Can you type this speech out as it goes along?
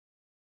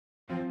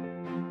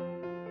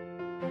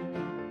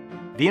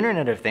The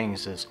Internet of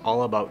Things is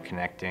all about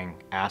connecting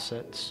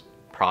assets,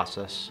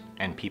 process,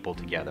 and people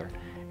together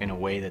in a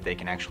way that they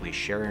can actually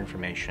share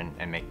information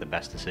and make the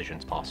best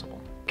decisions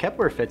possible.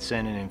 Kepware fits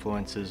in and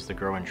influences the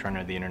growing trend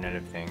of the Internet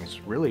of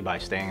Things really by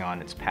staying on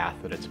its path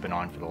that it's been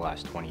on for the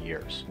last 20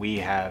 years. We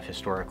have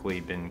historically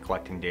been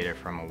collecting data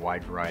from a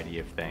wide variety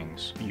of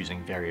things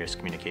using various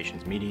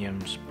communications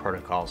mediums,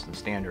 protocols, and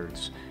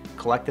standards,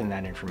 collecting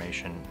that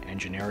information and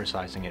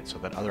genericizing it so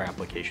that other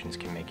applications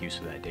can make use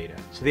of that data.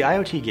 So the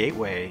IoT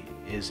Gateway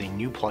is a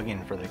new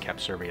plugin for the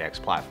KepSurveyX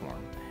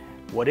platform.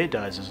 What it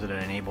does is that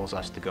it enables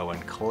us to go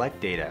and collect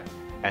data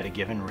at a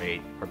given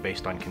rate or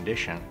based on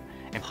condition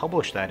and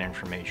publish that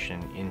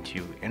information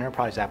into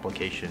enterprise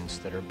applications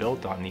that are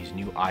built on these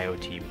new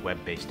IoT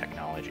web-based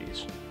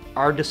technologies.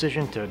 Our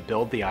decision to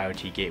build the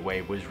IoT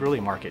Gateway was really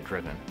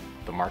market-driven.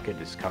 The market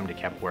has come to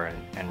Kepware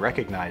and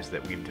recognized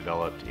that we've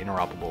developed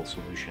interoperable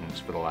solutions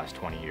for the last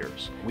 20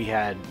 years. We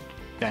had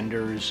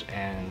vendors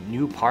and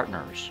new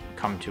partners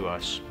come to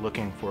us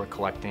looking for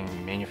collecting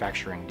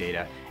manufacturing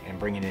data and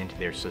bringing it into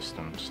their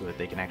systems so that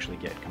they can actually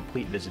get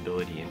complete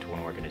visibility into an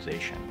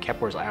organization.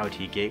 Kepware's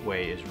IoT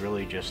Gateway is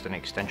really just an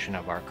extension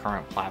of our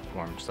current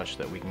platform such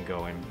that we can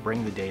go and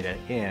bring the data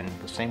in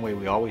the same way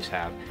we always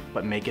have,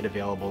 but make it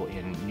available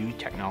in new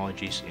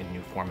technologies, in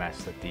new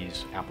formats that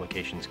these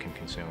applications can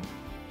consume.